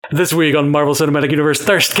This week on Marvel Cinematic Universe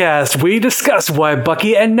Thirstcast, we discuss why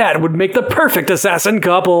Bucky and Nat would make the perfect assassin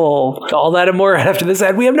couple. All that and more after this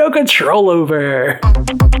ad we have no control over.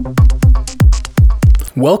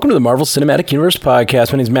 Welcome to the Marvel Cinematic Universe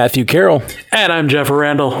podcast. My name is Matthew Carroll. And I'm Jeff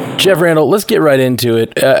Randall. Jeff Randall, let's get right into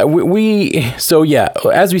it. As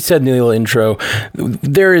we said in the little intro,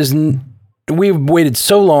 we've waited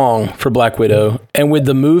so long for Black Widow, and with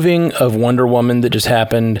the moving of Wonder Woman that just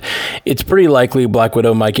happened, it's pretty likely Black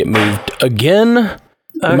Widow might get moved again.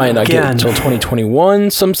 It might not get it until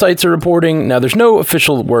 2021, some sites are reporting. Now, there's no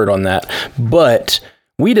official word on that, but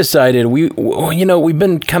we decided we've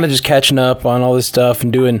been kind of just catching up on all this stuff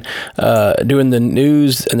and doing the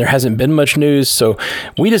news, and there hasn't been much news. So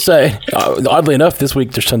we decided, oddly enough, this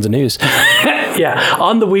week there's tons of news. Yeah,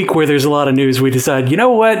 on the week where there's a lot of news, we decide, you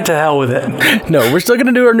know what, to hell with it. No, we're still going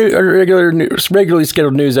to do our regularly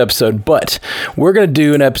scheduled news episode, but we're going to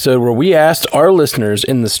do an episode where we asked our listeners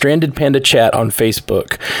in the Stranded Panda chat on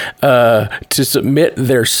Facebook to submit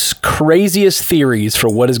their craziest theories for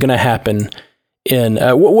what is going to happen. In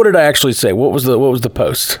what did I actually say? What was the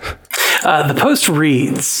post? The post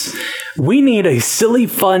reads, "We need a silly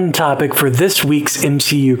fun topic for this week's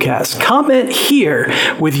MCU cast. Comment here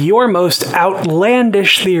with your most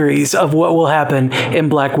outlandish theories of what will happen in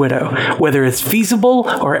Black Widow, whether it's feasible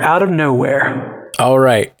or out of nowhere." All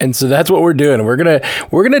right, and so that's what we're doing. We're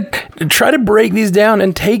gonna try to break these down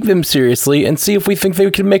and take them seriously and see if we think they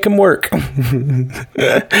can make them work.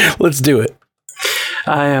 Let's do it.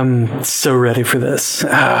 I am so ready for this.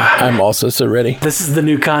 I'm also so ready. This is the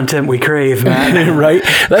new content we crave, man. Right?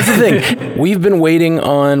 That's the thing. We've been waiting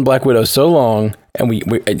on Black Widow so long, and we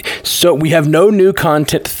have no new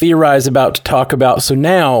content to theorize about, to talk about. So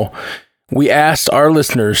now we asked our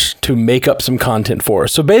listeners to make up some content for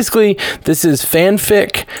us. So basically, this is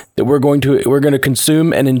fanfic that we're going to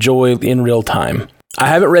consume and enjoy in real time. I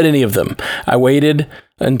haven't read any of them. I waited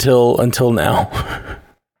until now.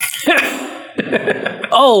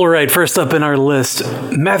 All right, first up in our list,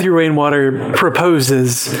 Matthew Rainwater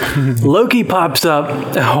proposes. Loki pops up.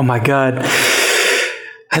 Oh my god.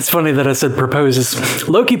 It's funny that I said proposes.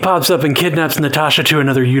 Loki pops up and kidnaps Natasha to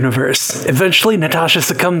another universe. Eventually, Natasha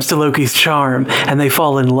succumbs to Loki's charm, and they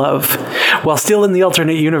fall in love. While still in the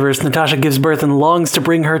alternate universe, Natasha gives birth and longs to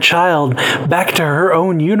bring her child back to her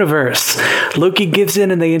own universe. Loki gives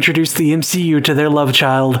in, and they introduce the MCU to their love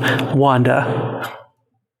child, Wanda.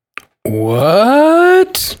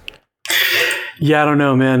 What? Yeah, I don't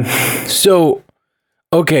know, man. So,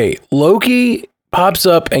 okay, Loki pops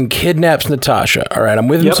up and kidnaps Natasha. All right, I'm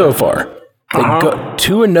with him so far. They go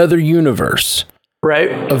to another universe. Right.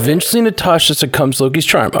 Eventually, Natasha succumbs to Loki's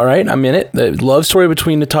charm. All right, I'm in it. The love story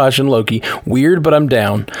between Natasha and Loki. Weird, but I'm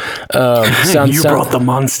down. You brought the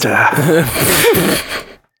monster.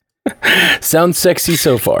 Sounds sexy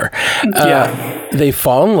so far. Yeah. They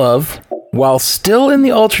fall in love. While still in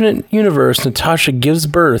the alternate universe, Natasha gives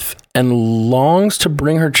birth and longs to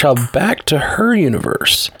bring her child back to her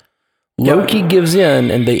universe. Loki gives in,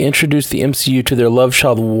 and they introduce the MCU to their love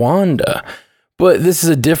child, Wanda. But this is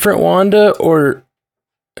a different Wanda, or...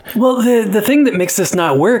 Well, the thing that makes this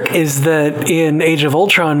not work is that in Age of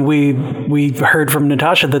Ultron, we heard from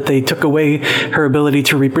Natasha that they took away her ability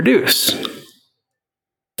to reproduce.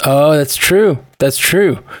 Oh, that's true. That's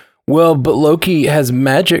true. Well, but Loki has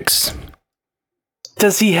magics.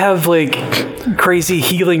 Does he have, like, crazy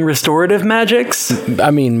healing restorative magics? I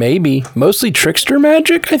mean, maybe. Mostly trickster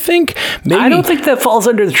magic, I think. Maybe. I don't think that falls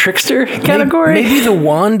under the trickster category. Maybe the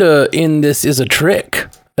Wanda in this is a trick.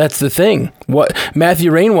 That's the thing. What Matthew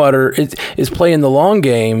Rainwater is playing the long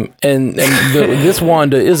game, and this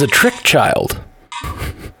Wanda is a trick child.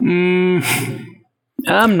 I'm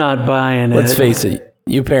not buying it. Let's face it.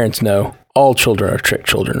 You parents know. All children are trick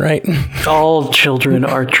children, right? All children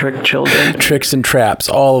are trick children. Tricks and traps,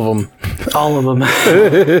 all of them. All of them.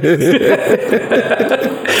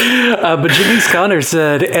 But Janice Connor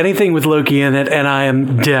said, anything with Loki in it, and I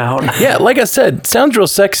am down. Yeah, like I said, sounds real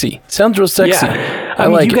sexy. Yeah. I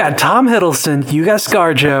mean, you got Tom Hiddleston, you got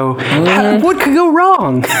ScarJo. What could go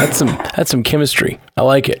wrong? That's some chemistry. I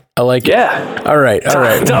like it. Yeah. All right.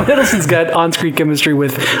 Tom Hiddleston's got on-screen chemistry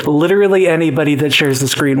with literally anybody that shares the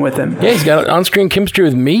screen with him. Yeah, he's got on-screen chemistry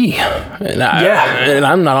with me. And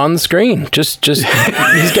I'm not on the screen. Just he's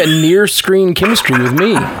got near-screen chemistry with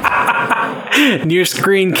me. Near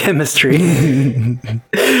screen chemistry.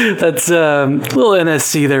 That's a little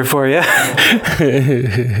NSC there for you.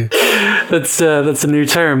 That's a new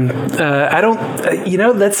term.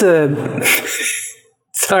 That's a.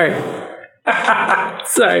 Sorry.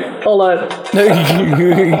 Sorry, hold on.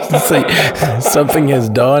 It's like something has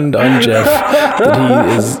dawned on Jeff that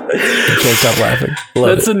he can't stop laughing.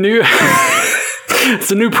 That's a new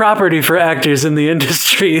it's a new property for actors in the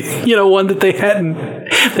industry. One that they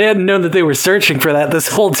hadn't known that they were searching for that this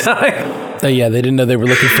whole time. Oh yeah, they didn't know they were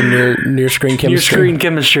looking for near screen chemistry. Near screen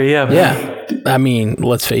chemistry, yeah. Yeah. I mean,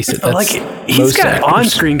 let's face it. That's he's got on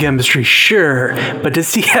screen chemistry, sure, but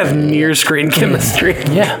does he have near screen chemistry?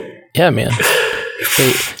 Yeah, man.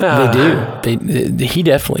 They do. He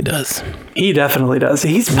definitely does. He definitely does.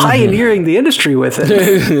 He's pioneering the industry with it.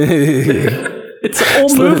 It's a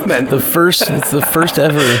whole movement. It's the first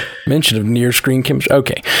ever mention of near screen chemistry.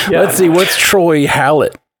 Okay, yeah. Let's see. What's Troy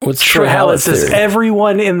Hallett? Troy Hallett says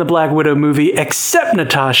everyone in the Black Widow movie except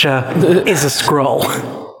Natasha is a Skrull.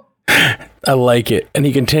 I like it. And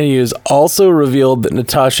he continues, also revealed that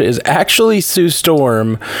Natasha is actually Sue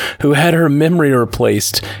Storm, who had her memory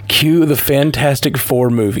replaced. Cue the Fantastic Four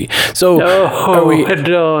movie. So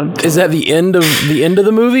is that the end of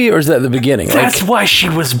the movie, or is that the beginning? That's why she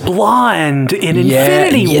was blonde in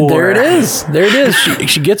Infinity War. There it is.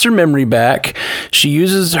 She gets her memory back. She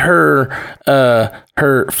uses her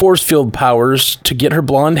force field powers to get her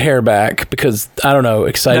blonde hair back because, I don't know,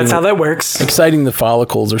 exciting. That's how that works. Exciting the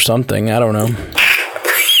follicles or something. I don't know.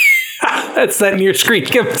 That's that near screen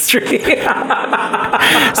chemistry.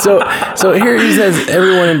 So here he says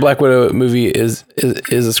everyone in Black Widow movie is a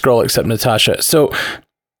Skrull except Natasha. So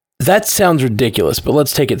that sounds ridiculous, but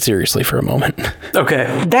let's take it seriously for a moment. Okay.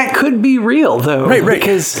 That could be real, though. Right.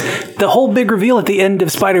 Because the whole big reveal at the end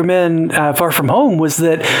of Spider-Man Far From Home was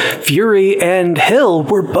that Fury and Hill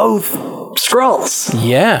were both Skrulls.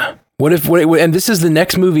 Yeah. What if and this is the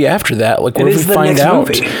next movie after that? Like, what if we find out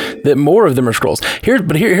that more of them are Skrulls?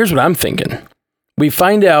 Here's what I'm thinking. We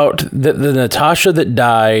find out that the Natasha that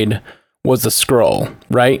died was a Skrull,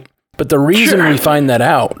 right? But the reason we find that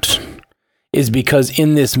out is because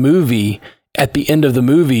in this movie, at the end of the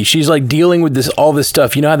movie, she's like dealing with all this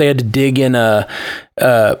stuff. You know how they had to dig in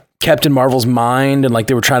Captain Marvel's mind and like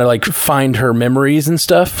they were trying to like find her memories and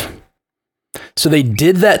stuff. So they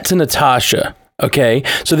did that to Natasha. Okay,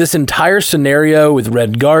 so this entire scenario with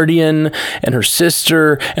Red Guardian and her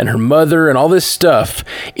sister and her mother and all this stuff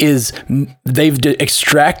is they've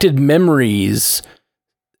extracted memories.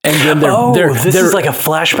 And then this is like a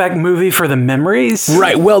flashback movie for the memories?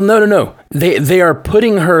 Right. Well, no. They are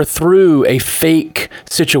putting her through a fake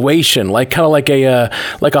situation, like kind of like a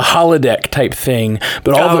holodeck type thing.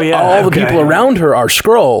 But all the people around her are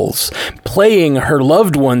Skrulls, playing her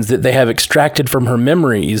loved ones that they have extracted from her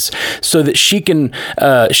memories, so that she can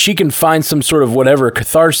find some sort of whatever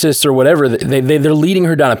catharsis or whatever. They're leading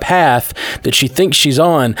her down a path that she thinks she's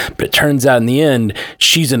on, but it turns out in the end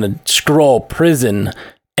she's in a Skrull prison.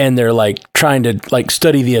 And they're like trying to like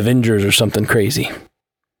study the Avengers or something crazy.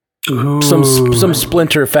 Ooh. Some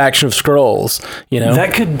splinter faction of Skrulls, you know.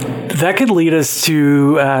 That could lead us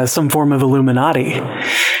to some form of Illuminati.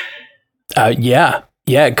 Yeah,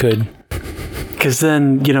 it could. Because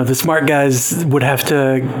then the smart guys would have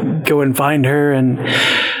to go and find her, and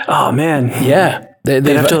oh man, yeah, they'd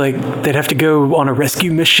have to go on a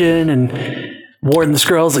rescue mission and warn the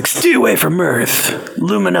Skrulls, like, stay away from Earth.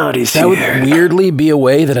 Illuminati's here. That would weirdly be a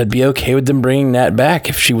way that I'd be okay with them bringing Nat back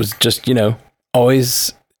if she was just,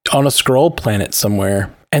 always on a Skrull planet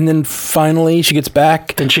somewhere. And then finally she gets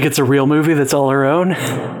back. Then she gets a real movie that's all her own?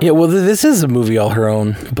 Yeah, well, this is a movie all her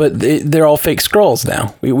own, but they're all fake Skrulls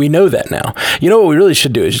now. We know that now. You know what we really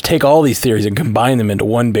should do is just take all these theories and combine them into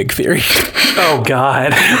one big theory. Oh,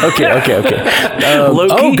 God. Okay.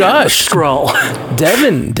 Loki, oh, gosh. Skrull.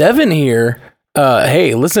 Devin here.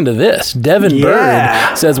 Hey, listen to this. Devin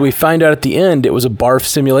Bird says we find out at the end it was a barf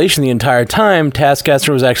simulation the entire time.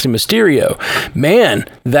 Taskmaster was actually Mysterio. Man,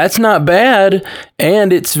 that's not bad.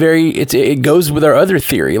 And it goes with our other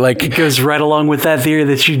theory. Like, it goes right along with that theory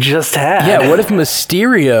that you just had. Yeah, what if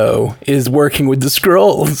Mysterio is working with the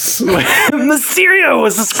Skrulls? Mysterio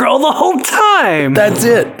was the Skrull the whole time. That's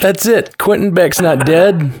it. Quentin Beck's not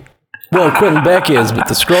dead. Well, Quentin Beck is, but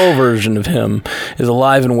the Skrull version of him is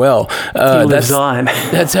alive and well. He lives on.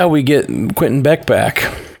 That's how we get Quentin Beck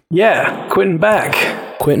back. Yeah, Quentin Beck.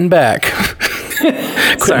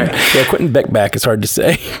 Sorry. Yeah, Quentin Beck back is hard to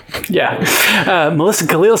say. Yeah. Melissa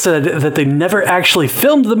Khalil said that they never actually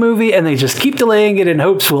filmed the movie and they just keep delaying it in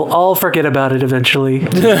hopes we'll all forget about it eventually.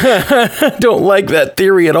 Don't like that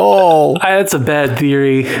theory at all. That's a bad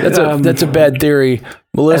theory. That's a bad theory.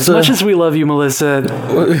 Melissa, as much as we love you, Melissa,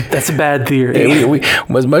 that's a bad theory. We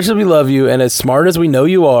as much as we love you, and as smart as we know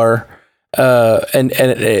you are, I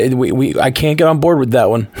can't get on board with that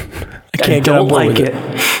one. I can't get on board with it.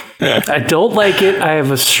 I don't like it. I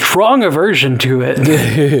have a strong aversion to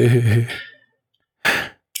it.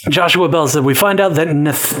 Joshua Bell said, we find out that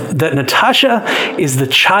that Natasha is the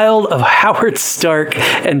child of Howard Stark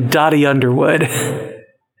and Dottie Underwood.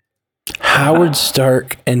 Howard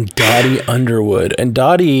Stark and Dottie Underwood. And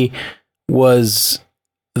Dottie was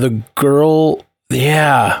the girl...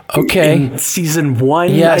 Yeah. Okay. In season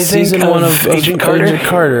 1, yeah, season 1 of Agent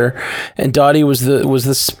Carter, and Dottie was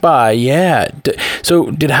the spy. Yeah.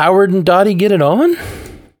 So did Howard and Dottie get it on?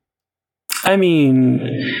 I mean,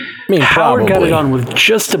 Howard got it on with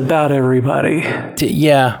just about everybody.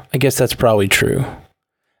 Yeah, I guess that's probably true.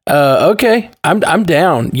 Okay, I'm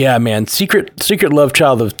down. Yeah, man. Secret love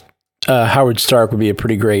child of Howard Stark would be a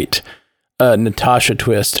pretty great Natasha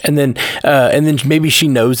twist, and then maybe she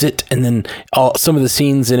knows it, and then some of the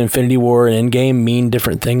scenes in Infinity War and Endgame mean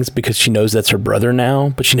different things because she knows that's her brother now,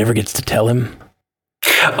 but she never gets to tell him.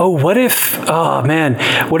 What if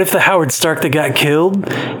the Howard Stark that got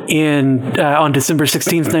killed on December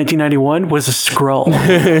 16th, 1991 was a Skrull?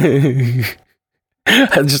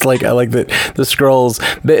 I like that the Skrulls.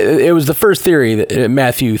 It was the first theory that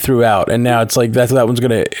Matthew threw out, and now it's like that one's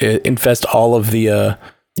going to infest all of the.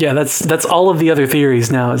 Yeah, that's all of the other theories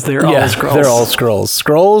now. Is they're all Skrulls. They're all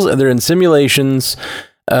Skrulls, and they're in simulations.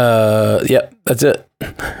 Yep, that's it.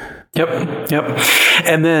 Yep.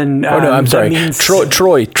 And then I'm sorry.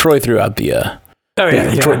 Troy threw out the.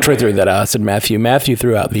 Troy threw that out. I said Matthew. Matthew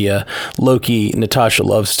threw out the Loki Natasha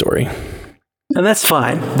love story. And that's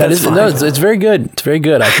fine. That's fine. No, it's very good. It's very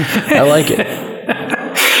good. I like it.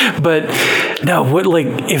 But no,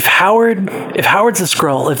 if Howard's a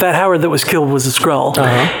Skrull, if that Howard that was killed was a Skrull,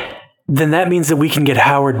 then that means that we can get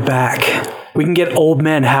Howard back. We can get old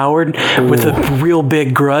man Howard with a real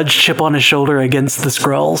big grudge chip on his shoulder against the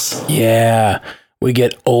Skrulls. Yeah. We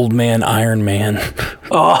get old man Iron Man.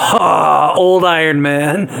 Oh, old Iron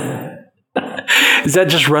Man. Is that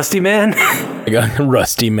just Rusty Man? I got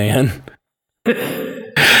Rusty Man.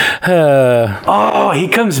 He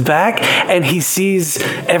comes back and he sees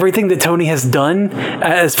everything that Tony has done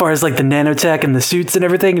as far as like the nanotech and the suits and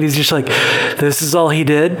everything, and he's just like, this is all he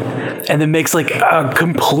did, and then makes like a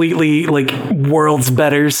completely like world's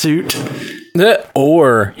better suit.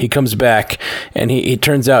 Or he comes back and he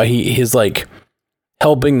turns out he's like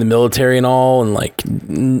helping the military and all, and like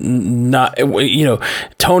not,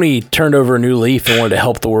 Tony turned over a new leaf and wanted to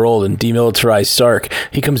help the world and demilitarize Stark.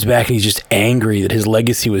 He comes back and he's just angry that his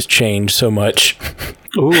legacy was changed so much.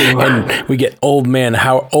 Ooh. And we get old man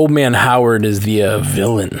Howard is the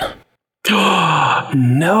villain.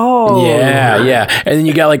 No. Yeah. And then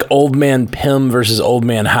you got like old man Pym versus old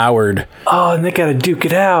man Howard. Oh, and they gotta duke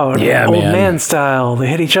it out. Yeah, old man style. They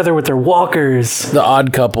hit each other with their walkers. The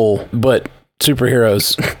Odd Couple, but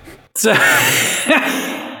superheroes.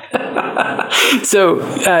 So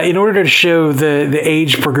in order to show the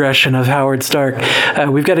age progression of Howard Stark,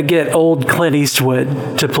 we've got to get old Clint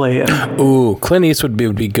Eastwood to play him. Ooh, Clint Eastwood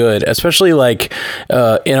would be good, especially like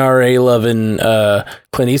NRA loving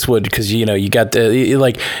Clint Eastwood, because you got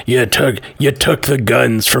you took the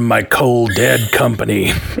guns from my cold dead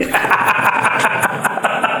company.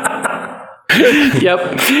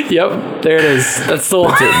 Yep. There it is. That's the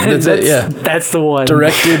one. That's it. Yeah, that's the one.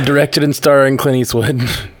 Directed and starring Clint Eastwood.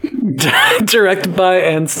 Directed by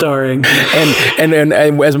and starring. And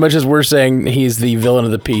as much as we're saying he's the villain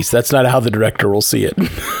of the piece, that's not how the director will see it.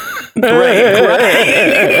 Right.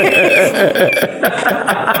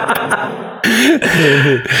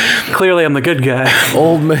 Clearly, I'm the good guy.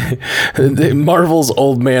 Marvel's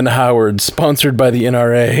Old Man Howard, sponsored by the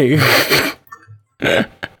NRA.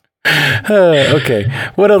 Okay,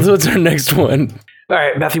 what else? What's our next one? All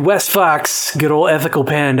right, Matthew West Fox, good old ethical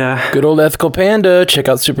panda. Good old ethical panda. Check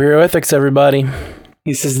out Superhero Ethics, everybody.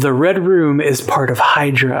 He says the Red Room is part of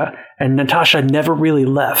Hydra, and Natasha never really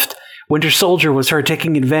left. Winter Soldier was her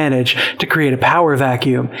taking advantage to create a power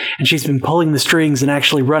vacuum, and she's been pulling the strings and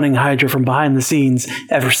actually running Hydra from behind the scenes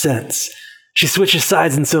ever since. She switches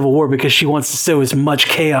sides in Civil War because she wants to sow as much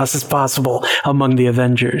chaos as possible among the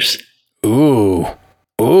Avengers. Ooh,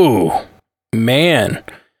 man.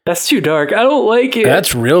 That's too dark. I don't like it.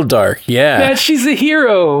 That's real dark, yeah. Man, she's a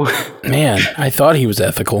hero. Man, I thought he was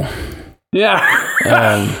ethical. Yeah.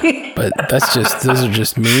 But those are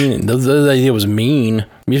just mean. Those idea was mean.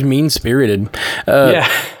 Just mean-spirited. Yeah.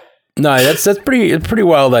 No, that's a pretty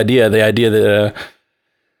wild idea. The idea that,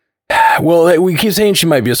 we keep saying she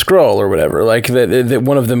might be a Skrull or whatever, like that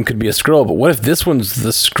one of them could be a Skrull, but what if this one's the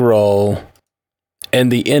Skrull? And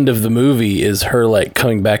the end of the movie is her like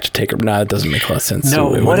coming back to take her. Nah, that doesn't make a lot of sense.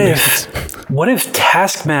 No, what if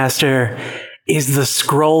Taskmaster is the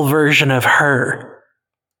Skrull version of her?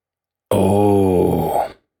 Oh,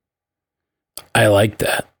 I like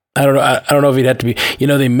that. I don't know. I don't know if he'd have to be.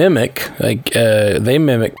 They mimic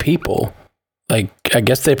people. Like, I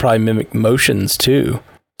guess they probably mimic motions too.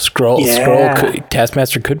 Scroll.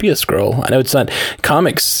 Taskmaster could be a scroll. I know it's not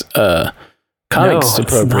comics. Comics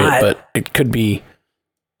appropriate, but it could be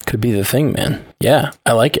the thing, man. Yeah,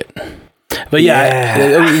 I like it. But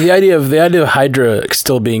the idea of Hydra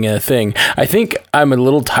still being a thing. I think I'm a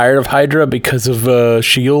little tired of Hydra because of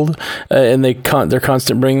Shield, and they're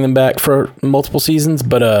constant bringing them back for multiple seasons.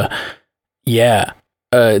 But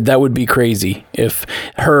that would be crazy if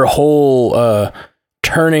her whole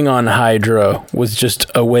turning on Hydra was just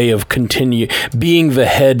a way of being the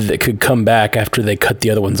head that could come back after they cut the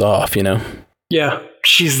other ones off. Yeah,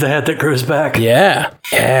 she's the head that grows back. Yeah,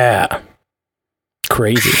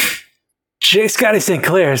 crazy. J. Scotty St.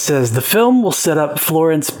 Clair says the film will set up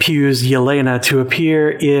Florence Pugh's Yelena to appear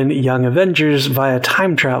in Young Avengers via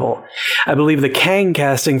time travel. I believe the Kang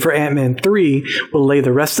casting for Ant-Man 3 will lay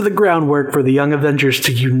the rest of the groundwork for the Young Avengers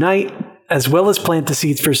to unite, as well as plant the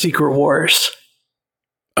seeds for Secret Wars.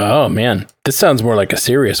 Oh, man. This sounds more like a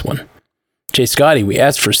serious one. Jay Scotty, we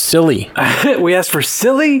asked for silly. We asked for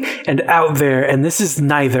silly and out there, and this is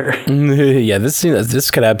neither. Yeah,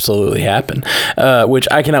 this could absolutely happen. Which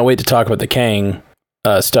I cannot wait to talk about the Kang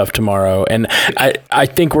stuff tomorrow. And I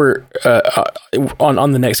think we're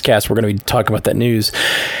on the next cast, we're going to be talking about that news.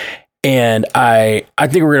 And I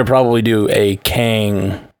think we're going to probably do a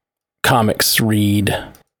Kang comics read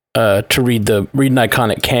to read an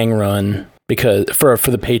iconic Kang run because for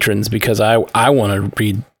the patrons, because I want to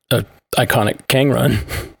read a iconic Kang run.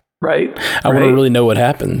 Right. I want to really know what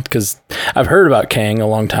happened because I've heard about Kang a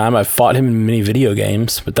long time. I've fought him in many video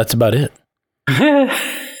games, but that's about it.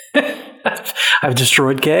 I've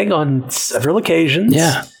destroyed Kang on several occasions.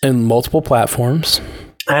 Yeah, and multiple platforms.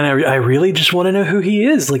 And I really just want to know who he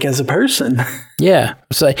is, like as a person. Yeah,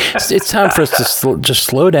 it's time for us to just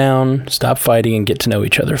slow down, stop fighting, and get to know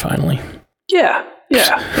each other finally. Yeah,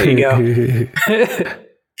 there you go.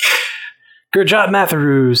 Gurjot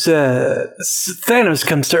Matharu says Thanos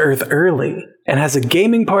comes to Earth early and has a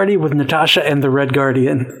gaming party with Natasha and the Red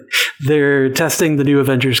Guardian. They're testing the new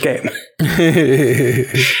Avengers game.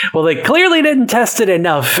 Well, they clearly didn't test it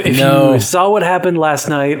enough. If you saw what happened last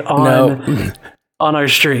night on our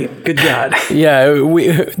stream, good God. Yeah,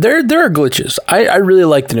 there are glitches. I really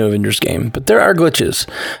like the new Avengers game, but there are glitches.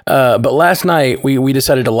 But last night we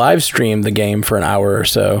decided to live stream the game for an hour or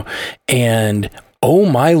so, and oh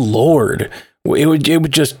my Lord, it was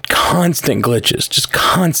just constant glitches, just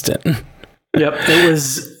constant. Yep,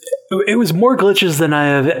 it was more glitches than I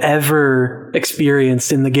have ever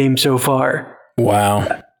experienced in the game so far.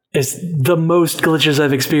 Wow. It's the most glitches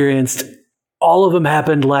I've experienced. All of them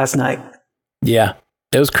happened last night. Yeah,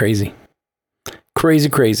 it was crazy.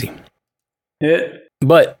 Crazy.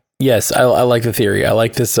 But yes, I like the theory. I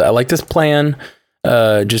like this plan.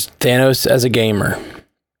 Just Thanos as a gamer.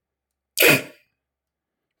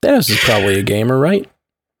 Thanos is probably a gamer, right?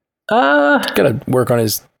 Gotta work on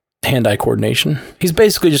his hand-eye coordination. He's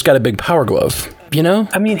basically just got a big power glove,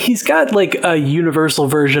 I mean, he's got like a universal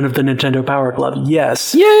version of the Nintendo Power Glove,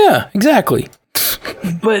 yes. Yeah, exactly.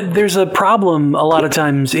 But there's a problem a lot of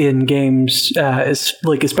times in games,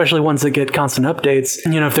 especially ones that get constant updates.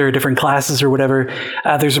 If there are different classes or whatever,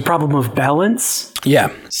 there's a problem of balance.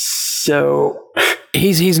 Yeah. So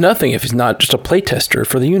he's nothing if he's not just a playtester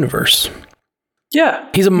for the universe. Yeah,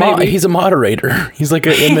 he's a moderator. He's like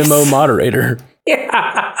an MMO moderator.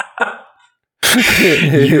 Yeah.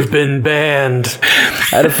 You've been banned.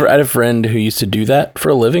 I had a friend who used to do that for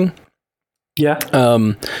a living. Yeah.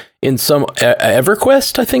 In some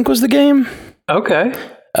EverQuest, I think was the game. Okay.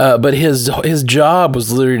 But his job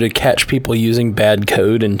was literally to catch people using bad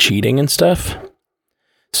code and cheating and stuff.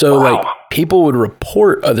 So like people would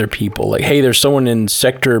report other people like, hey, there's someone in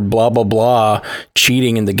sector blah blah blah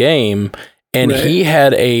cheating in the game. And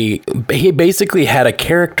he basically had a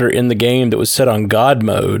character in the game that was set on God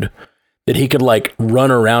mode that he could like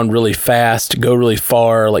run around really fast, go really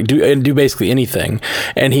far, like do basically anything.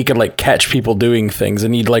 And he could like catch people doing things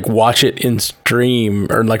and he'd like watch it in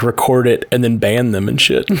stream or like record it and then ban them and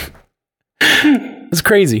shit. It's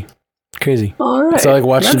crazy. All right. So I like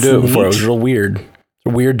watched him do it before. It was real weird. It's a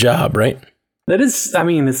weird job, right? That is, I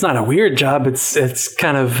mean, it's not a weird job. It's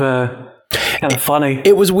kind of funny.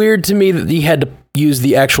 It was weird to me that he had to use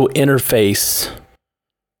the actual interface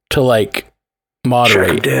to like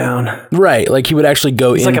moderate down. Right, like he would actually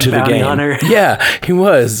go into like the game. Hunter. Yeah, he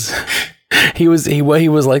was. He was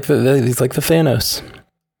like he's like the Thanos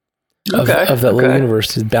of that little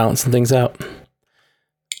universe. He's balancing things out.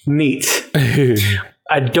 Neat.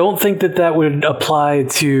 I don't think that would apply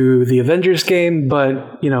to the Avengers game,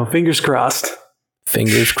 but fingers crossed.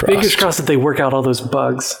 Fingers crossed. Fingers crossed that they work out all those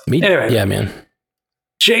bugs. Anyway. Yeah, man.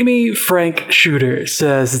 Jamie Frank Shooter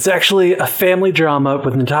says it's actually a family drama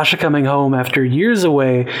with Natasha coming home after years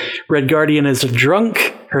away. Red Guardian is a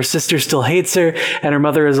drunk, her sister still hates her, and her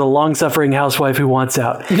mother is a long-suffering housewife who wants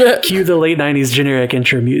out. Cue the late 90s generic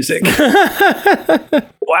intro music.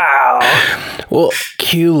 Wow. Well,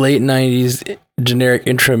 cue late 90s generic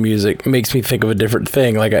intro music makes me think of a different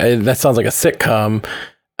thing. Like that sounds like a sitcom.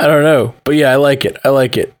 I don't know. But yeah, I like it.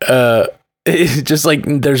 It's just like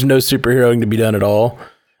there's no superheroing to be done at all.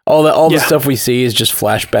 All the stuff we see is just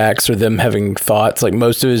flashbacks or them having thoughts. Like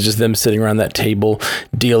most of it is just them sitting around that table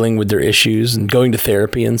dealing with their issues and going to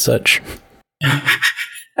therapy and such.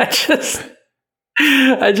 I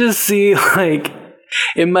just see, like,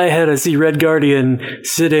 in my head, I see Red Guardian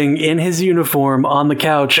sitting in his uniform on the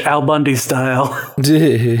couch, Al Bundy style.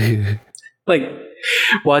 Like,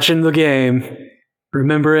 watching the game,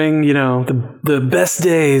 remembering, the best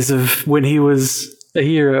days of when he was a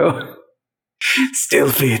hero.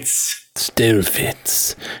 Still fits.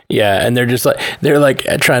 Yeah, and they're like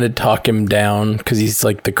trying to talk him down because he's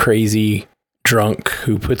like the crazy drunk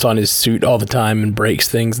who puts on his suit all the time and breaks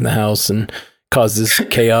things in the house and causes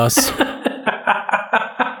chaos.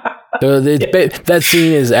 That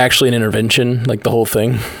scene is actually an intervention, like the whole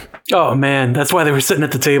thing. Oh man, that's why they were sitting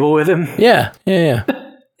at the table with him. Yeah.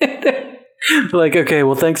 Like, okay,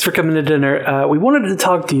 well, thanks for coming to dinner. We wanted to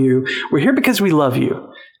talk to you. We're here because we love you.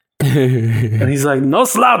 And he's like, no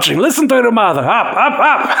slouching. Listen to your mother. Up.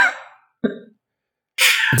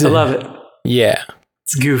 I love it. Yeah.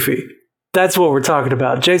 It's goofy. That's what we're talking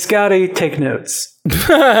about. Jay Scotty, take notes.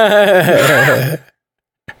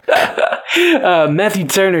 Matthew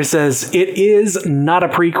Turner says, it is not a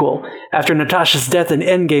prequel. After Natasha's death in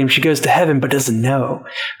Endgame, she goes to heaven but doesn't know.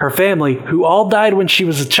 Her family, who all died when she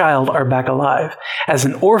was a child, are back alive. As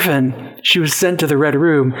an orphan, she was sent to the Red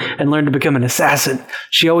Room and learned to become an assassin.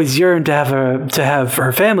 She always yearned to have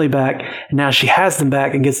her family back, and now she has them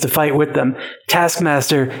back and gets to fight with them.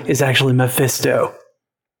 Taskmaster is actually Mephisto.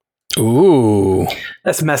 Ooh.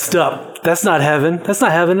 That's messed up. That's not heaven. That's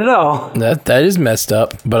not heaven at all. That is messed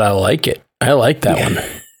up, but I like it. I like that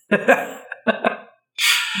one.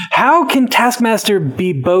 How can Taskmaster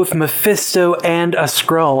be both Mephisto and a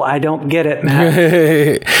Skrull? I don't get it,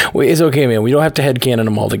 man. Wait, it's okay, man. We don't have to headcanon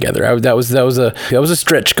them all together. That was a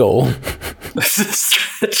stretch goal. This is a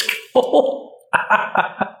stretch goal.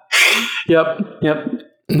 Yep.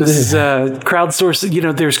 This is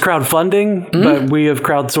crowdsourced. There's crowdfunding, but we have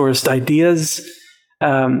crowdsourced ideas.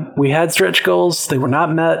 We had stretch goals. They were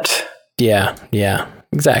not met. Yeah,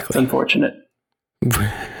 exactly. It's unfortunate.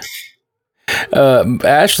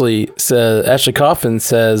 Ashley Coffin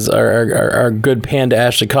says, our good panda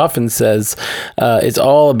Ashley Coffin says, it's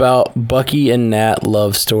all about Bucky and Nat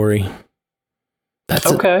love story. That's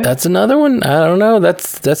okay. That's another one. I don't know. That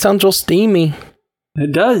sounds real steamy.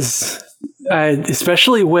 It does.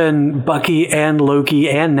 Especially when Bucky and Loki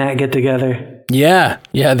and Nat get together. Yeah,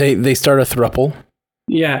 they start a throuple.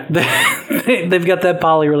 Yeah, they've got that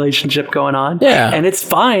poly relationship going on. Yeah. And it's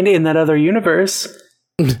fine in that other universe.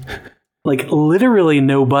 Like, literally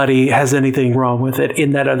nobody has anything wrong with it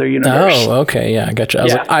in that other universe. Oh, okay, yeah, I gotcha. I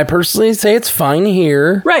was like, I personally say it's fine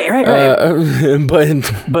here. Right.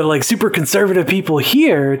 But like super conservative people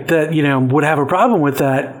here that, would have a problem with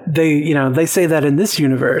that, they say that in this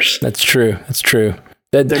universe. That's true.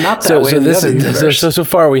 They're not that way in the other universe. So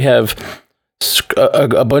far we have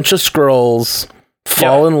a bunch of Skrulls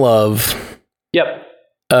fall in love. Yep.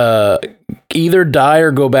 Either die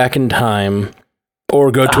or go back in time. Or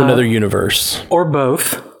go to another universe. Or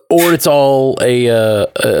both. Or it's all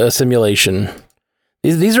a simulation.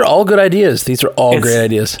 These are all good ideas. These are all great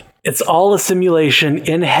ideas. It's all a simulation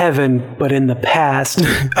in heaven, but in the past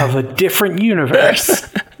of a different universe.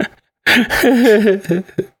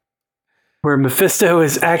 Where Mephisto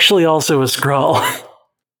is actually also a Skrull.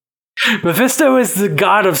 Mephisto is the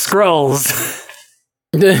god of Skrulls.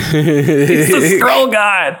 He's the Skrull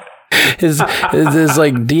god. His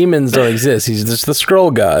like demons don't exist. He's just the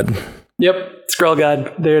Skrull god. Yep, Skrull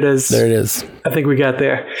god. There it is. I think we got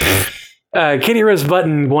there. Katie Rose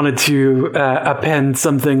Button wanted to append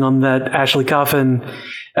something on that Ashley Coffin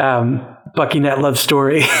Bucky Nat love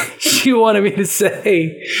story. She wanted me to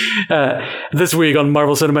say, this week on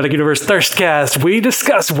Marvel Cinematic Universe Thirstcast, we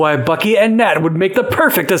discuss why Bucky and Nat would make the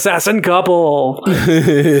perfect assassin couple.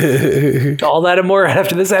 All that and more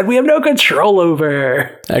after this ad we have no control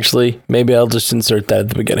over. Actually, maybe I'll just insert that at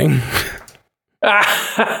the beginning.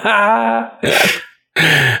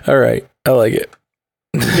 All right. I like it.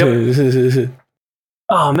 Yep.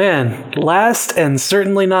 Oh man, last and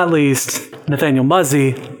certainly not least, Nathaniel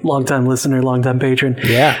Muzzy, longtime listener, longtime patron,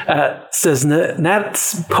 says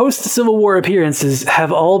Nat's post-Civil War appearances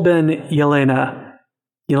have all been Yelena.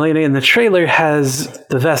 Yelena in the trailer has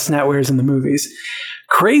the vest Nat wears in the movies.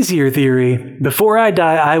 Crazier theory, before I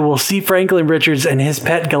die, I will see Franklin Richards and his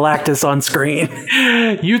pet Galactus on screen.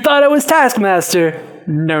 You thought it was Taskmaster.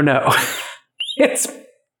 No. It's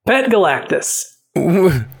Pet Galactus.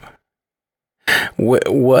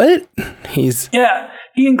 What? He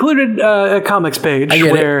included a comics page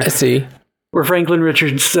I see. Where Franklin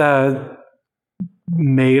Richards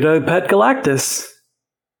made a Pet Galactus.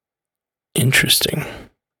 Interesting.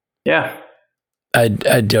 Yeah. I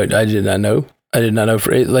did not know. I did not know.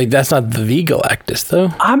 That's not the V Galactus,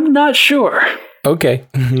 though. I'm not sure. Okay.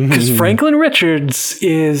 Because Franklin Richards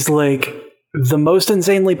is like the most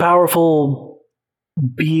insanely powerful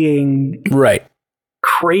being. Right.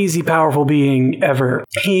 Crazy powerful being ever.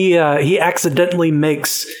 He accidentally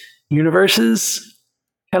makes universes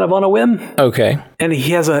kind of on a whim. Okay. And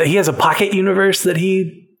he has a pocket universe that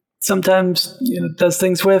he sometimes does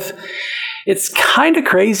things with. It's kind of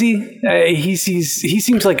crazy. He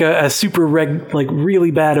seems like a super really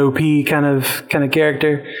bad OP kind of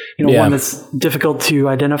character. One that's difficult to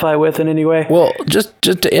identify with in any way. Well, just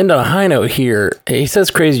to end on a high note here, he says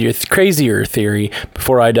crazier theory.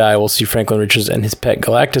 Before I die, we'll see Franklin Richards and his pet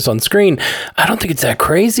Galactus on screen. I don't think it's that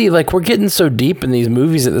crazy. Like, we're getting so deep in these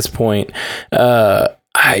movies at this point.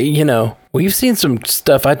 We've seen some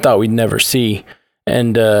stuff I thought we'd never see,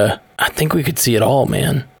 and I think we could see it all,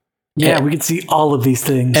 man. Yeah, we could see all of these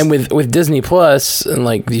things. And with Disney Plus and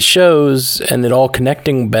like these shows and it all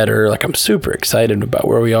connecting better, like I'm super excited about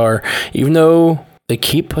where we are, even though they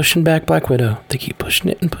keep pushing back Black Widow. They keep pushing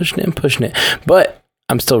it and pushing it and pushing it. But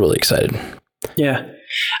I'm still really excited. Yeah.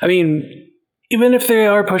 I mean, even if they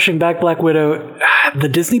are pushing back Black Widow, the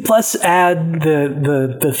Disney Plus ad,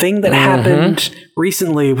 the thing that happened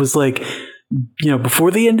recently was like,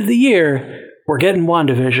 before the end of the year, we're getting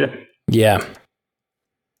WandaVision. Yeah.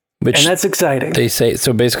 And that's exciting. They're saying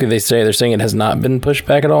it has not been pushed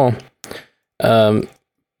back at all.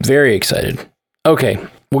 Very excited. Okay.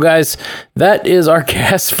 Well, guys, that is our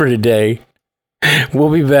cast for today.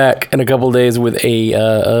 We'll be back in a couple of days with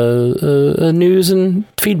a news and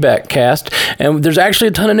feedback cast. And there's actually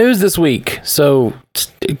a ton of news this week. So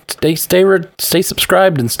stay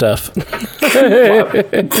subscribed and stuff. Are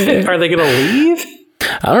they going to leave?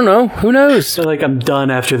 I don't know. Who knows? I feel like I'm done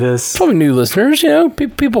after this. Probably new listeners,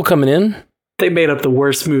 people coming in. They made up the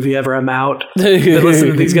worst movie ever. I'm out. Been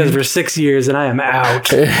listening to these guys for 6 years and I am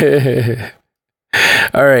out.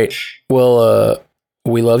 All right. Well,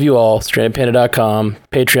 we love you all. StrandedPanda.com,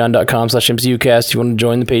 Patreon.com/MCUcast. If you want to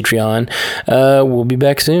join the Patreon, we'll be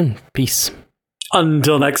back soon. Peace.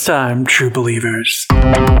 Until next time, true believers.